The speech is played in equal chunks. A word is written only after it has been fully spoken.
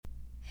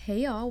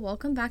Hey y'all,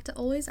 welcome back to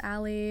Always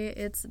Allie.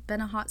 It's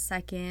been a hot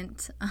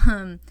second.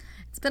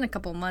 It's been a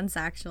couple months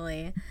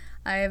actually.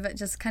 I've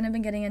just kind of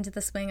been getting into the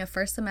swing of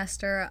first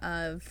semester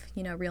of,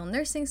 real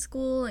nursing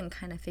school and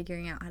kind of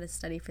figuring out how to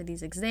study for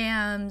these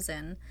exams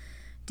and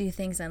do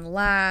things in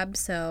lab.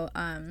 So,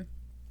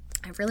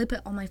 I've really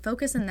put all my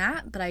focus in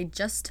that, but I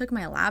just took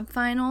my lab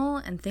final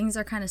and things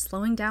are kind of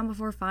slowing down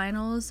before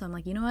finals. So I'm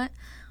like, you know what?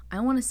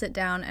 I want to sit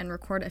down and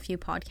record a few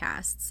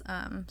podcasts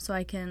so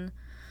I can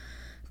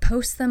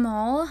post them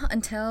all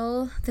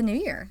until the new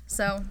year.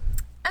 So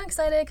I'm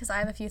excited because I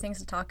have a few things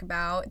to talk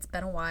about. It's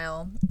been a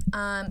while.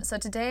 So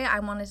today I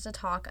wanted to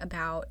talk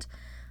about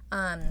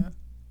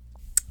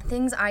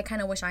things I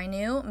kind of wish I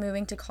knew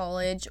moving to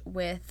college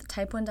with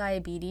type 1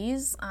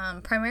 diabetes,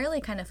 primarily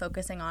kind of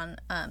focusing on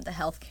the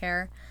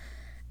healthcare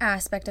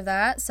aspect of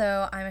that.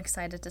 So I'm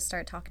excited to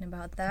start talking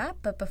about that.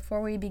 But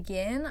before we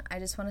begin, I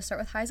just want to start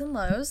with highs and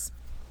lows.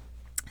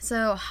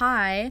 So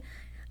high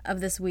of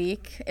this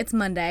week, it's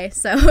Monday,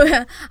 so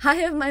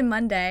high of my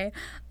Monday,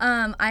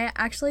 I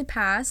actually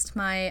passed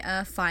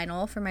my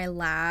final for my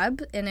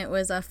lab, and it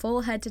was a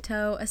full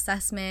head-to-toe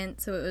assessment.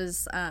 So it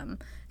was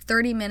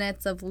 30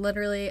 minutes of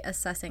literally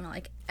assessing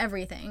like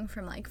everything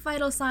from like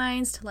vital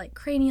signs to like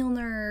cranial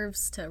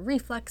nerves to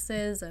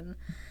reflexes and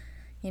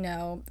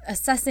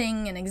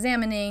assessing and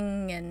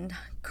examining and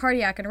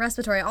cardiac and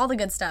respiratory, all the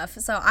good stuff.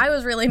 So I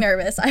was really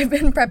nervous. I've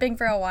been prepping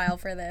for a while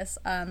for this,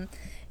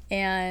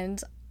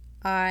 and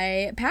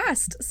I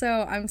passed,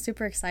 so I'm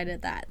super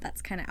excited that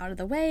that's kind of out of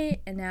the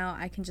way, and now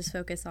I can just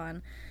focus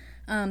on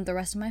the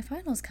rest of my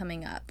finals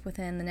coming up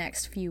within the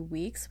next few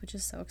weeks, which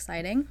is so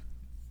exciting.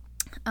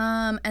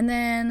 And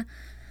then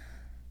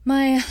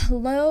my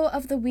low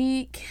of the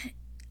week,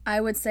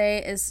 I would say,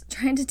 is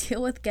trying to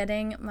deal with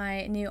getting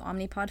my new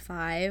Omnipod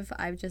 5.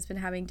 I've just been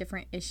having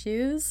different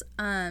issues.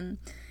 I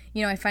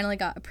finally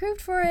got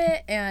approved for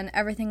it, and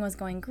everything was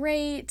going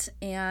great,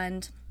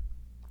 and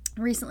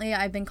recently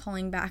I've been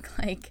calling back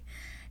like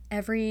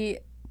every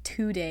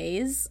 2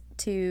 days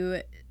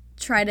to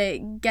try to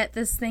get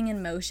this thing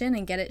in motion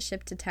and get it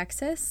shipped to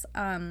Texas.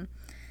 And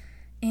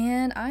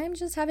I'm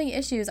just having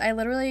issues. I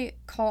literally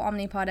call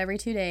Omnipod every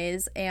 2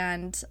 days,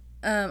 and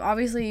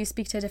obviously you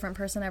speak to a different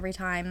person every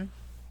time.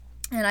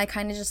 And I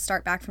kind of just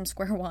start back from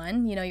square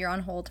one. You're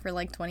on hold for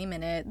like 20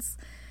 minutes.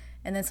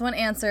 And then someone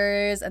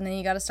answers, and then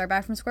you got to start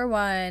back from square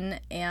one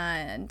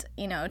and,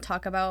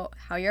 talk about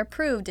how you're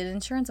approved. Did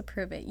insurance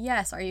approve it?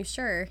 Yes. Are you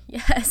sure?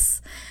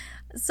 Yes.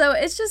 So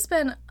it's just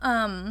been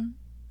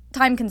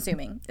time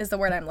consuming is the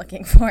word I'm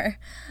looking for.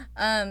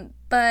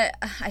 But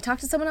I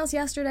talked to someone else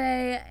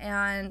yesterday,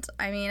 and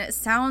it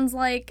sounds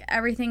like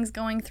everything's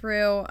going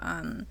through.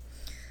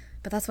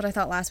 But that's what I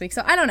thought last week.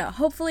 So I don't know.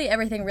 Hopefully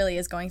everything really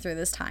is going through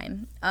this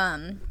time.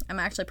 I'm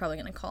actually probably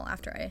going to call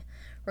after I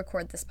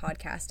record this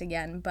podcast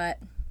again, but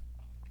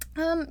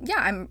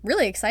I'm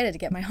really excited to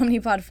get my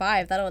Omnipod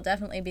 5. That'll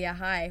definitely be a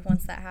high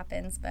once that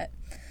happens. But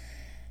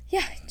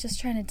yeah, just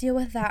trying to deal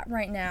with that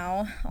right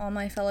now. All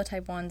my fellow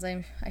type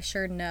 1s, I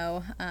sure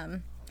know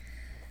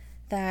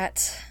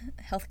that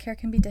healthcare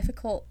can be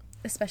difficult,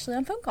 especially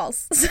on phone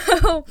calls.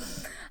 So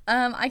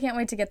I can't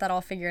wait to get that all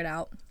figured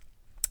out.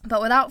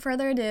 But without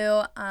further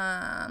ado,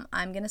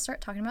 I'm going to start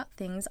talking about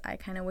things I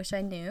kind of wish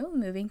I knew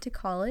moving to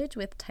college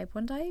with type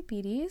 1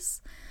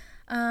 diabetes.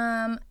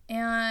 And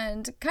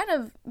kind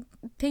of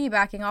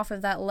piggybacking off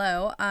of that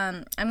low,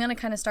 I'm going to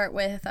kind of start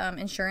with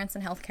insurance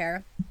and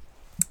healthcare.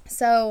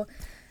 So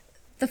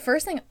the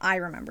first thing I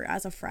remember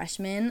as a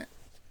freshman,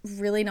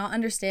 really not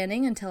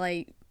understanding until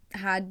I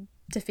had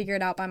to figure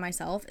it out by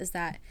myself, is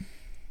that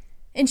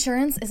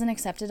insurance isn't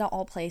accepted at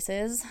all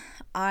places.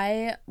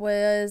 I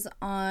was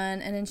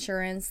on an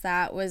insurance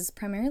that was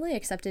primarily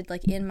accepted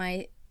like in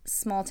my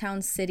small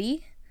town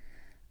city,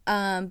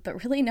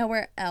 but really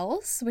nowhere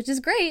else, which is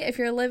great if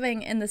you're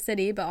living in the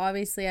city, but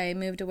obviously I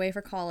moved away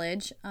for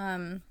college.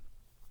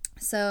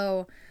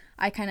 So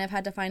I kind of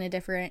had to find a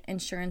different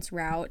insurance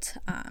route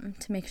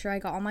to make sure I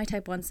got all my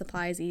type 1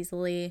 supplies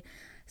easily.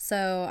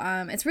 So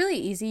it's really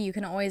easy. You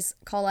can always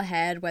call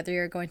ahead, whether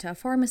you're going to a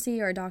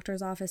pharmacy or a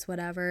doctor's office,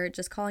 whatever,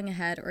 just calling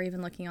ahead or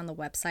even looking on the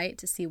website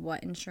to see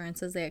what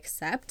insurances they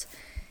accept.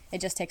 It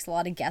just takes a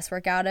lot of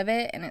guesswork out of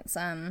it, and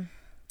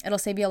it'll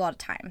save you a lot of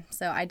time.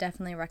 So I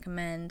definitely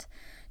recommend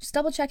just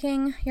double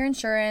checking your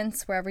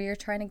insurance wherever you're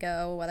trying to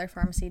go, whether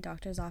pharmacy,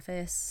 doctor's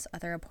office,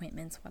 other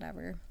appointments,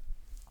 whatever.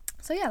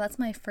 So yeah, that's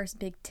my first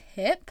big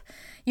tip.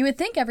 You would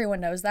think everyone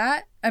knows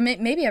that.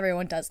 Maybe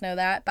everyone does know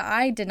that, but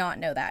I did not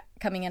know that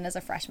coming in as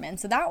a freshman.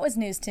 So that was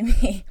news to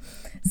me.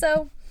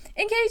 So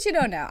in case you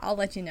don't know, I'll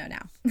let you know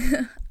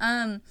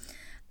now.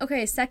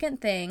 Okay,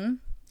 second thing,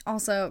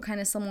 also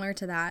kind of similar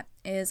to that,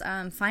 is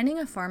finding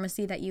a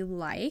pharmacy that you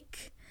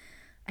like.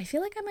 I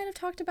feel like I might have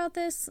talked about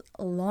this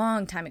a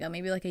long time ago,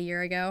 maybe like a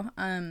year ago.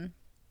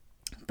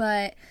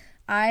 But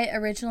I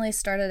originally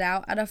started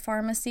out at a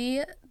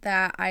pharmacy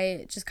that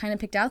I just kind of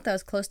picked out that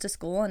was close to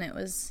school, and it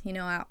was,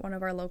 at one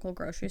of our local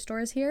grocery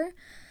stores here.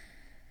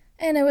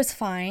 And it was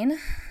fine.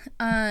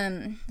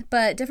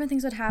 But different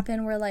things would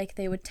happen where, like,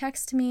 they would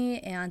text me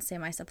and say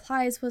my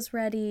supplies was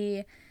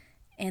ready,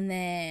 and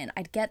then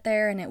I'd get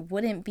there and it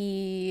wouldn't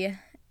be,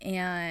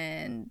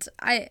 and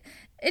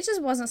it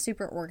just wasn't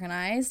super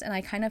organized, and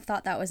I kind of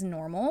thought that was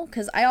normal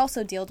because I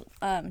also dealt with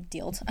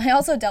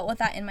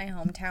that in my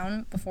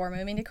hometown before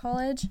moving to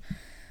college.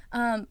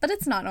 But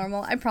it's not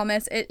normal, I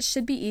promise. It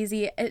should be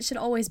easy. It should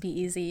always be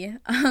easy.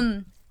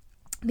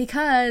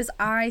 Because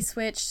I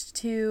switched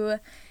to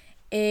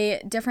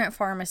a different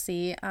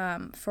pharmacy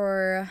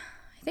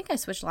I think I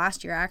switched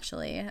last year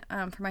actually,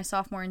 for my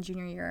sophomore and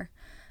junior year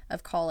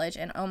of college,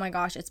 and oh my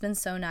gosh, it's been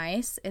so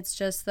nice. It's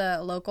just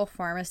the local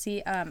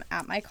pharmacy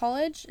at my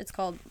college. It's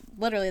called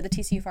literally the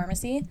TCU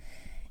Pharmacy,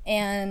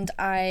 and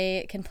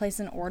I can place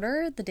an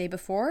order the day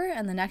before,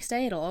 and the next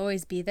day it'll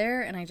always be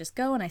there, and I just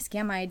go and I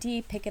scan my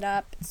ID, pick it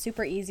up. It's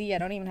super easy. I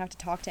don't even have to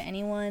talk to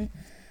anyone.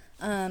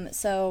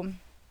 So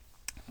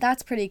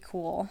that's pretty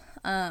cool.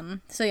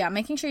 So yeah,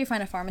 making sure you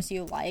find a pharmacy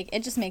you like,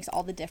 it just makes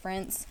all the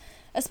difference,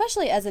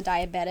 especially as a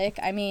diabetic.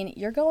 I mean,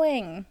 you're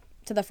going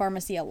to the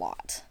pharmacy a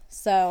lot,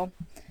 so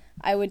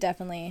I would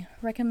definitely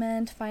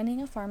recommend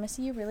finding a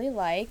pharmacy you really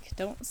like.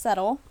 Don't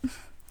settle.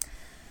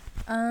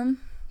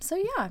 So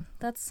yeah,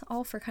 that's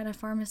all for kind of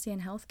pharmacy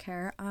and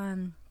healthcare.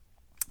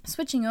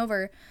 Switching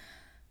over,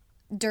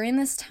 during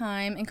this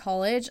time in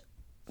college,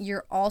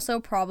 you're also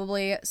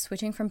probably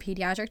switching from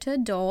pediatric to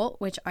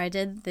adult, which I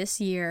did this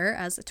year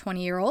as a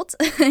 20-year-old,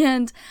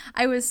 and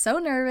I was so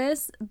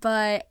nervous,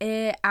 but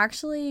it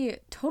actually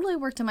totally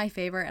worked in my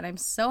favor, and I'm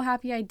so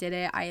happy I did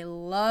it. I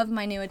love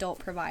my new adult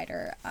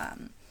provider,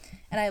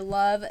 and I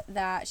love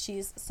that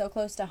she's so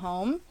close to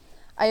home.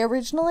 I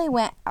originally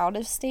went out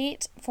of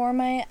state for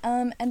my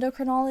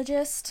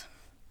endocrinologist,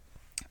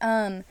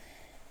 and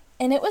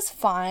it was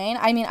fine.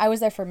 I mean, I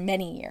was there for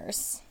many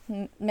years,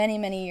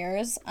 many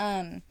years,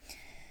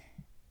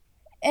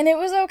 and it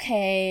was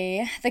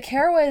okay. The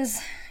care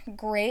was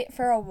great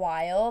for a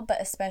while,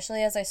 but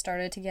especially as I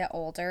started to get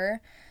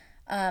older,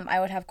 I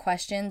would have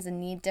questions and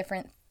need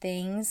different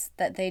things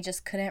that they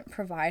just couldn't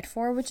provide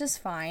for, which is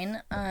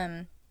fine.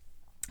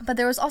 But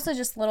there was also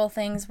just little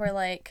things where,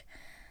 like,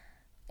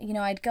 you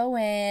know, I'd go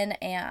in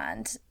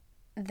and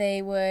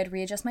they would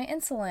readjust my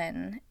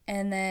insulin,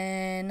 and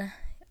then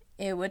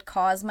it would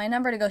cause my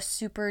number to go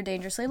super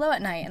dangerously low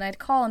at night, and I'd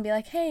call and be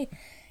like, hey,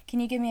 can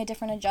you give me a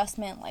different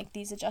adjustment? Like,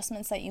 these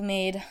adjustments that you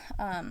made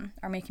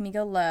are making me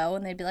go low.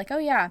 And they'd be like, oh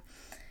yeah.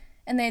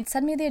 And they'd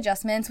send me the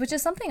adjustments, which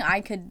is something I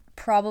could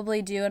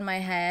probably do in my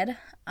head.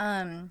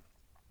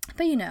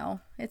 But you know,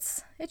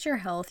 it's your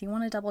health. You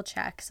want to double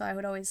check. So I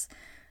would always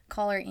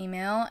call or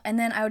email. And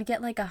then I would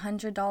get like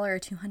 $100 or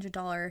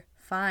 $200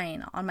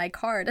 fine on my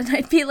card. And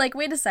I'd be like,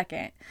 wait a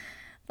second.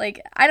 Like,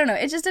 I don't know.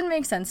 It just didn't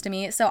make sense to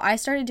me. So I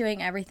started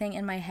doing everything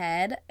in my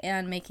head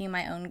and making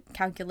my own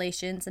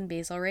calculations and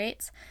basal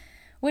rates,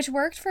 which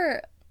worked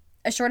for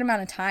a short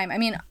amount of time. I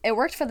mean, it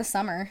worked for the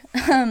summer.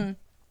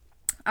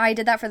 I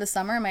did that for the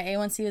summer. My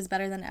A1C was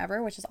better than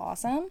ever, which is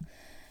awesome.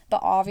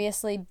 But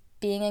obviously,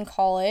 being in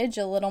college,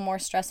 a little more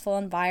stressful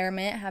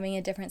environment, having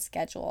a different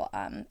schedule,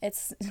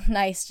 it's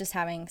nice just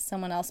having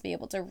someone else be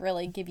able to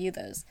really give you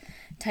those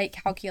tight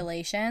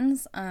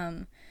calculations,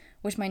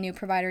 which my new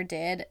provider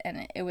did.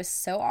 And it was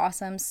so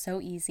awesome, so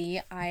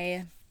easy.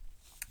 I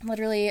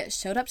literally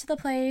showed up to the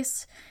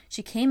place.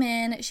 She came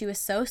in. She was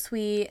so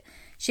sweet.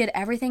 She had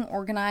everything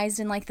organized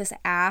in like this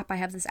app. I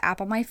have this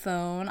app on my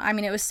phone. I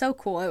mean, it was so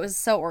cool. It was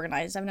so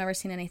organized. I've never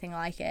seen anything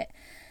like it.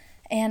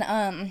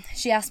 And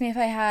she asked me if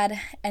I had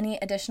any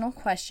additional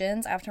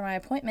questions after my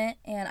appointment,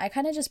 and I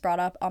kind of just brought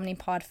up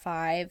Omnipod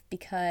 5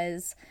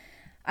 because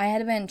I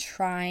had been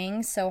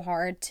trying so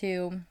hard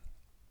to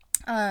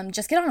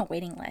just get on a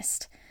waiting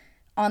list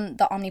on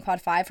the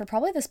Omnipod 5 for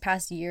probably this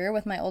past year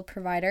with my old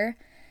provider.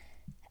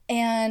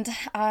 And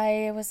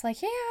I was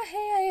like, yeah,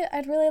 hey,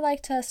 I'd really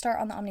like to start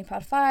on the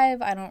Omnipod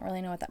 5. I don't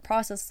really know what that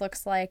process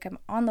looks like. I'm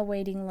on the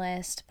waiting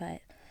list, but,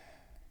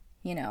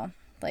 you know,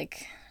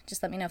 like,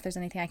 just let me know if there's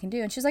anything I can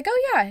do. And she's like,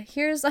 oh yeah,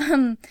 here's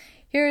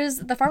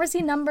the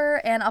pharmacy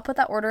number, and I'll put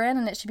that order in,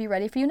 and it should be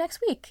ready for you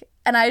next week.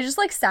 And I just,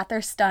 like, sat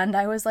there stunned.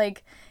 I was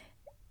like,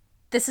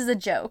 this is a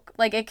joke.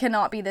 Like, it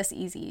cannot be this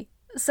easy.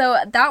 So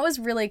that was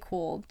really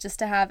cool, just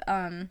to have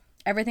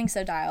everything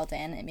so dialed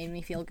in. It made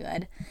me feel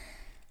good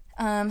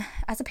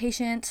as a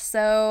patient.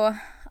 So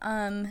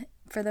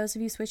for those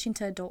of you switching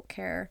to adult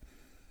care,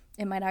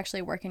 it might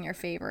actually work in your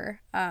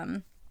favor.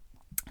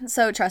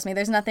 So trust me,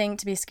 there's nothing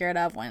to be scared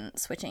of when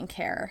switching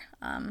care,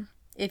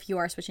 if you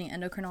are switching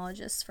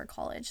endocrinologists for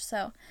college.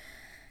 So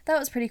that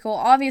was pretty cool.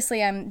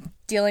 Obviously, I'm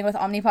dealing with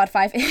Omnipod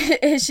 5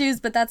 issues,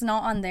 but that's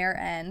not on their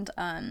end.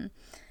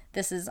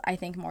 This is, I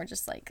think, more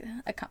just like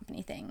a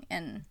company thing.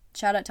 And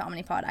shout out to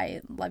Omnipod.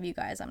 I love you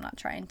guys. I'm not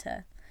trying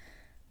to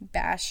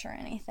bash or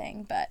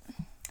anything, but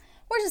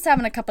we're just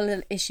having a couple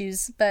of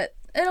issues, but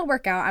it'll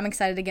work out. I'm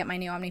excited to get my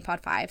new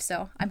Omnipod 5,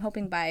 so I'm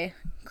hoping by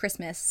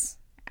Christmas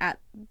at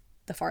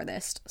the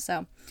farthest.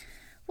 So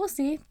we'll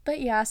see. But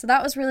yeah, so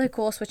that was really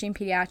cool, switching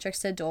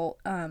pediatrics to adult,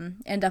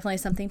 and definitely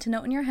something to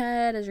note in your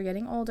head as you're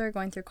getting older,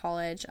 going through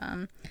college.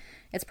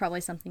 It's probably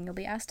something you'll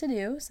be asked to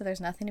do, so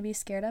there's nothing to be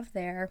scared of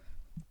there.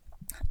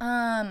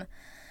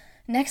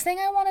 Next thing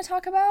I want to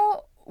talk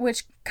about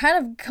which kind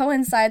of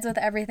coincides with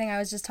everything I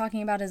was just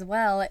talking about as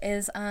well,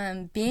 is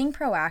being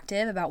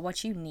proactive about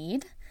what you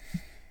need.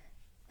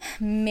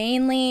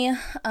 Mainly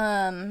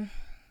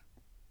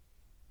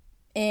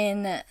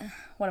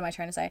what am I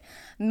trying to say?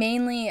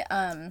 Mainly,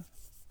 oh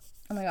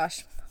my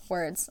gosh,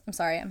 words. I'm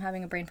sorry, I'm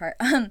having a brain fart.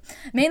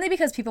 Mainly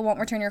because people won't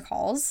return your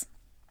calls,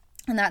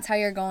 and that's how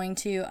you're going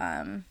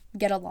to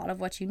get a lot of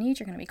what you need.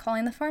 You're going to be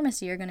calling the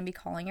pharmacy, you're going to be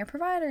calling your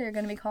provider, you're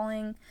going to be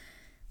calling,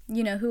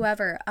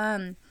 whoever.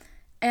 And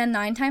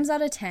 9 times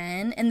out of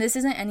 10, and this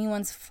isn't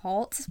anyone's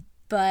fault,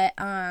 but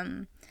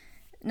 9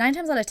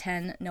 times out of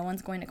 10, no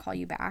one's going to call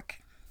you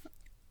back,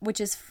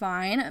 which is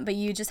fine, but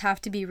you just have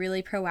to be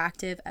really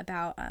proactive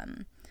about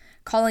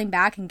calling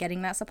back and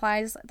getting that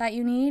supplies that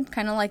you need.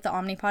 Kind of like the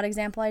Omnipod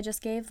example I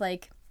just gave,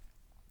 like,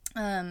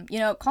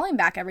 calling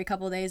back every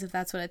couple of days if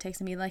that's what it takes,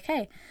 to be like,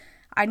 hey,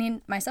 I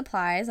need my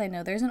supplies. I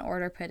know there's an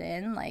order put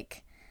in.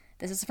 Like,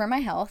 this is for my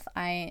health.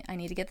 I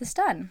need to get this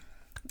done.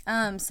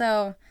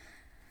 So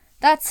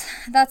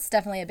that's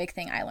definitely a big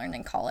thing I learned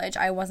in college.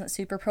 I wasn't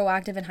super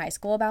proactive in high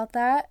school about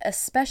that,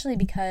 especially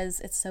because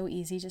it's so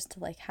easy just to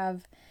like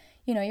have,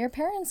 your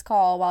parents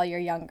call while you're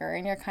younger,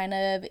 and you're kind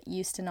of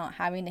used to not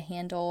having to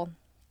handle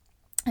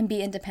and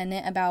be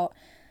independent about,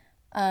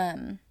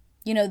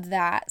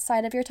 that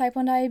side of your type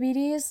 1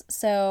 diabetes.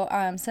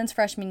 So since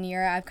freshman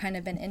year, I've kind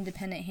of been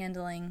independent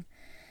handling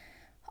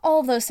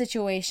all of those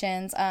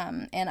situations,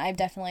 and I've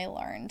definitely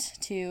learned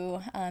to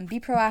be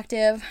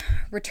proactive,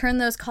 return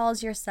those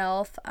calls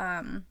yourself,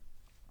 and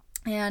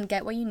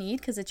get what you need,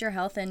 because it's your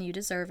health and you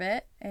deserve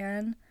it.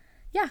 And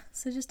yeah,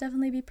 so just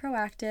definitely be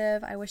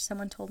proactive. I wish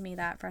someone told me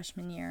that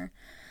freshman year.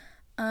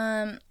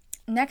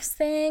 Next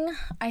thing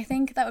I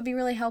think that would be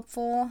really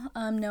helpful,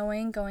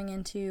 knowing going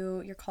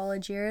into your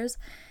college years,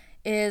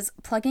 is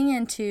plugging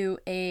into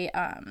a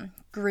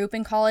group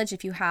in college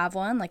if you have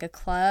one, like a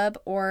club,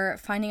 or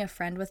finding a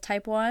friend with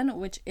type 1,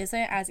 which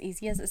isn't as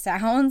easy as it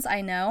sounds,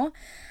 I know.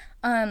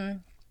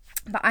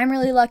 But I'm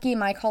really lucky.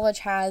 My college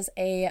has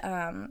a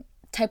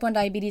type 1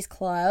 diabetes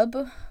club,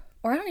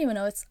 or I don't even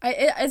know,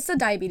 it's a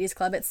diabetes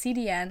club. It's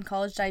CDN,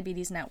 College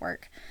Diabetes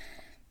Network.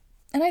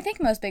 And I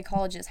think most big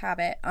colleges have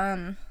it.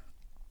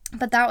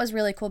 But that was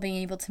really cool, being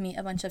able to meet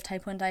a bunch of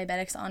type 1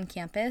 diabetics on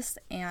campus,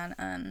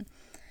 and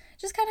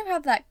just kind of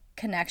have that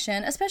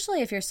connection,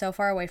 especially if you're so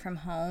far away from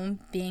home,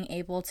 being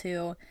able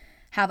to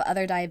have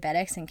other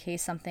diabetics in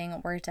case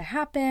something were to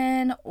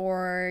happen,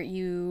 or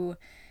you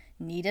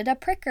needed a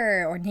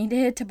pricker or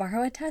needed to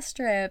borrow a test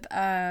strip,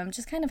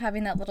 just kind of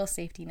having that little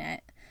safety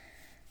net.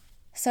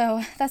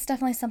 So that's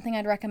definitely something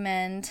I'd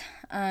recommend.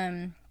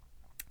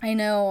 I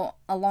know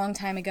a long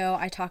time ago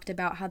I talked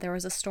about how there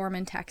was a storm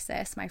in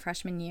Texas my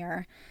freshman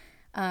year,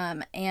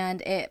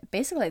 and it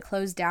basically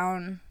closed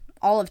down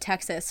all of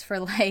Texas for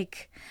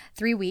like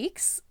 3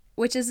 weeks,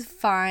 which is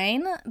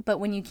fine, but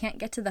when you can't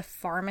get to the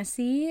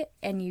pharmacy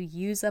and you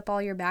use up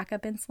all your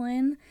backup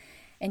insulin,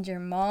 and your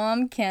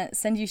mom can't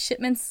send you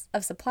shipments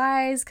of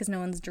supplies because no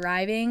one's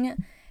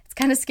driving, it's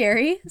kind of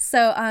scary.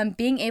 So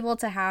being able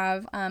to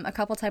have a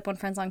couple type 1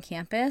 friends on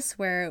campus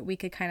where we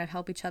could kind of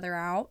help each other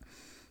out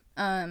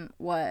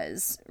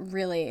was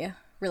really,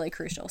 really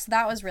crucial. So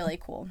that was really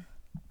cool.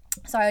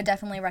 So I would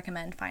definitely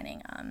recommend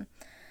finding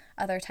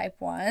other type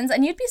 1s.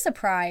 And you'd be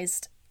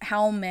surprised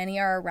how many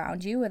are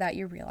around you without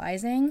you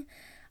realizing.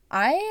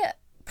 I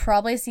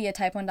probably see a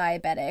type 1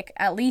 diabetic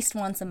at least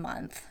once a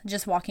month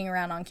just walking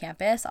around on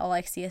campus. I'll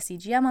like see a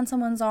CGM on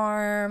someone's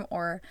arm,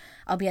 or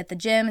I'll be at the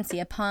gym and see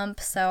a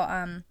pump. So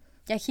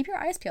yeah, keep your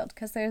eyes peeled,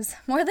 because there's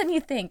more than you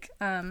think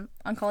on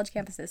college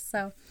campuses.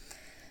 So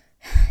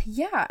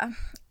yeah.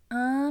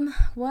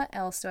 What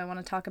else do I want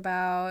to talk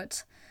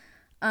about?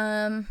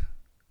 Well,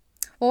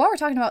 while we're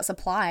talking about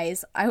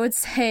supplies, I would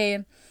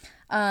say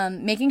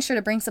making sure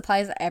to bring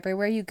supplies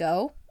everywhere you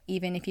go,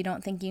 even if you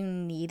don't think you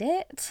need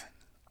it.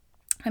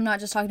 I'm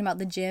not just talking about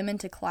the gym and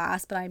to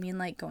class, but I mean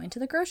like going to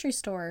the grocery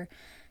store,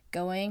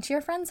 going to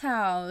your friend's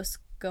house,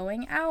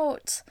 going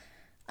out.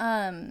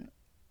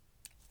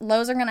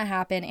 Lows are going to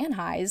happen, and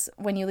highs,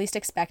 when you least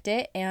expect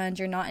it, and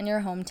you're not in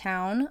your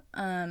hometown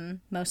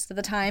most of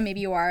the time. Maybe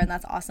you are, and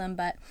that's awesome,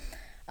 but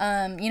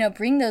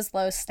bring those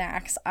low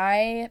snacks.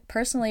 I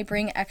personally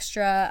bring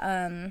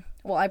extra,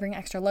 I bring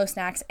extra low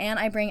snacks, and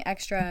I bring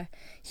extra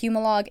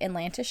Humalog and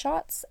Lantus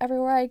shots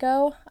everywhere I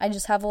go. I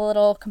just have a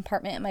little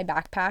compartment in my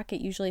backpack.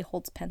 It usually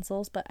holds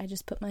pencils, but I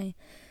just put my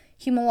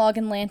Humalog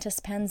and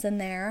Lantus pens in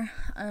there,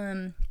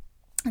 and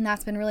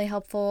that's been really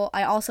helpful.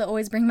 I also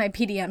always bring my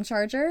PDM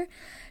charger,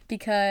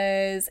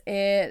 because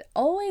it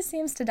always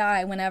seems to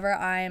die whenever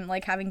I'm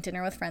like having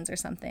dinner with friends or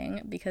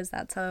something, because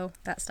that's how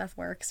that stuff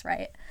works,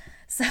 right?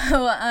 So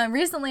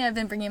recently I've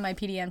been bringing my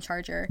PDM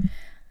charger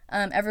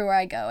everywhere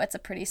I go. It's a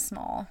pretty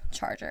small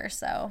charger,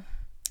 so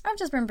I've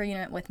just been bringing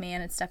it with me,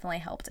 and it's definitely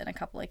helped in a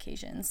couple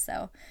occasions.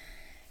 So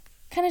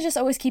kind of just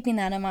always keeping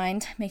that in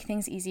mind, make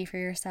things easy for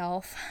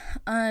yourself.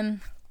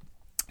 And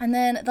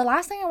then the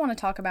last thing I want to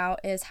talk about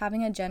is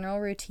having a general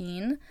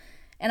routine.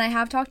 And I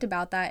have talked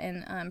about that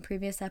in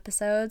previous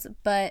episodes,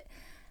 but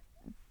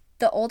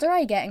the older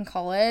I get in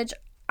college,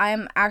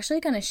 I'm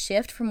actually going to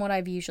shift from what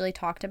I've usually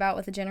talked about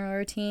with a general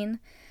routine.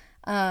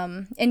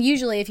 And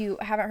usually if you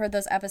haven't heard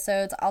those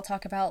episodes, I'll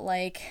talk about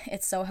like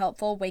it's so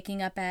helpful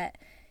waking up at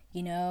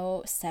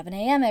 7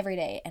 a.m. every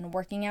day and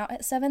working out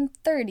at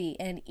 7:30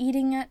 and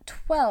eating at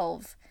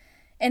 12.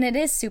 And it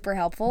is super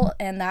helpful,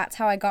 and that's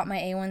how I got my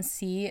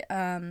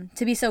A1C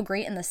to be so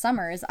great in the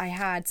summers. I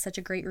had such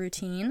a great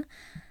routine.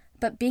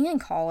 But being in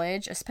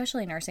college,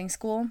 especially nursing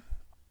school,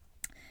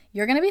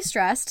 you're going to be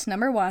stressed,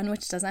 number one,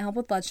 which doesn't help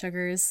with blood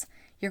sugars.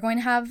 You're going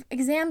to have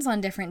exams on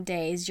different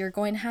days. You're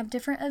going to have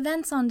different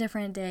events on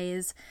different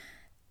days.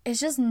 It's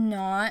just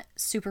not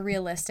super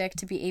realistic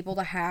to be able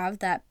to have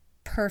that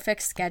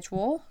perfect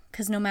schedule,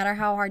 because no matter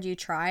how hard you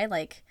try,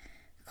 like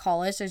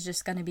college, there's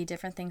just going to be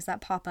different things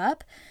that pop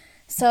up.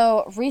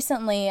 So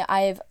recently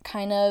I've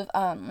kind of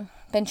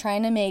been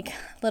trying to make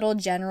little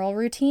general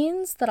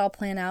routines that I'll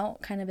plan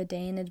out kind of a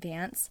day in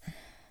advance.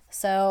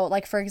 So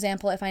like, for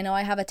example, if I know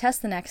I have a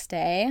test the next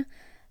day,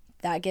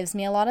 that gives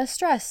me a lot of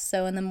stress.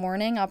 So in the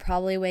morning, I'll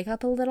probably wake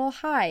up a little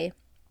high.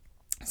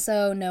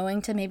 So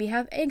knowing to maybe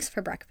have eggs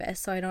for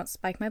breakfast so I don't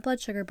spike my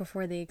blood sugar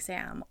before the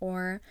exam.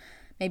 Or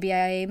maybe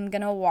I'm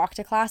going to walk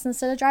to class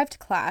instead of drive to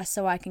class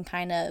so I can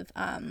kind of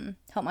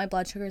help my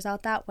blood sugars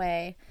out that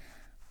way.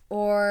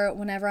 Or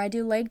whenever I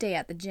do leg day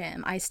at the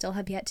gym, I still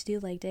have yet to do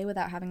leg day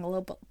without having a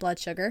low blood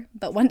sugar,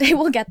 but one day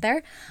we'll get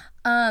there.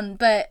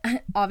 But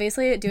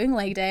obviously doing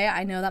leg day,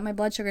 I know that my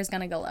blood sugar is going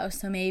to go low.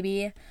 So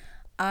maybe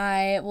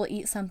I will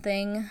eat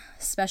something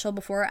special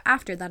before or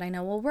after that I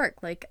know will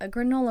work, like a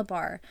granola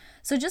bar.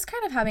 So just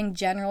kind of having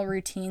general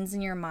routines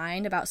in your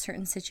mind about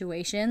certain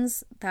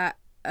situations that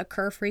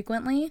occur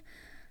frequently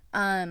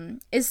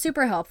is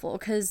super helpful,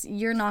 because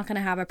you're not going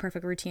to have a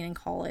perfect routine in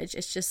college.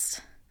 It's just,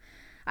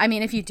 I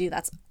mean, if you do,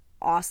 that's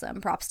awesome.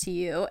 Props to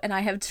you. And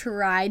I have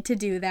tried to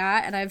do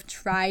that, and I've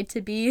tried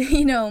to be,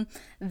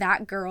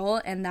 that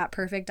girl and that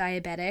perfect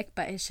diabetic,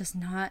 but it's just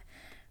not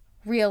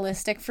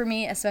realistic for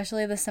me,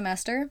 especially this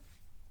semester.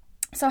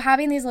 So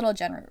having these little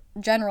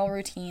general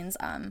routines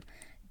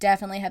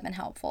definitely have been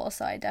helpful.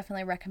 So I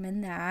definitely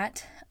recommend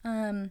that.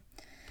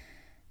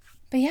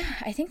 But yeah,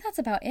 I think that's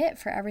about it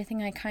for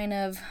everything I kind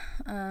of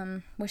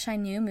wish I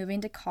knew moving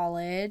to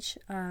college.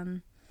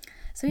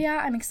 So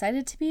yeah, I'm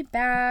excited to be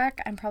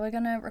back. I'm probably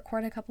going to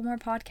record a couple more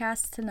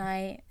podcasts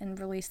tonight and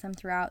release them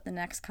throughout the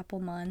next couple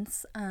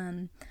months.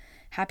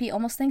 Happy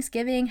almost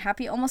Thanksgiving.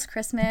 Happy almost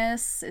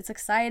Christmas. It's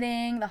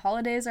exciting. The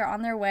holidays are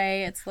on their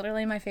way. It's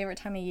literally my favorite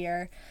time of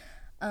year.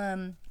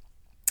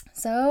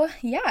 So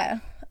yeah,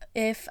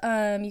 if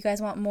you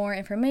guys want more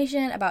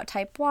information about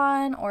type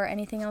 1 or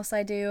anything else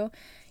I do,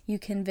 you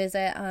can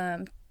visit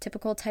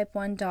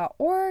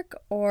typicaltype1.org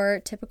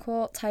or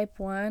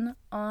typicaltype1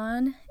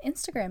 on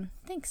Instagram.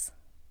 Thanks.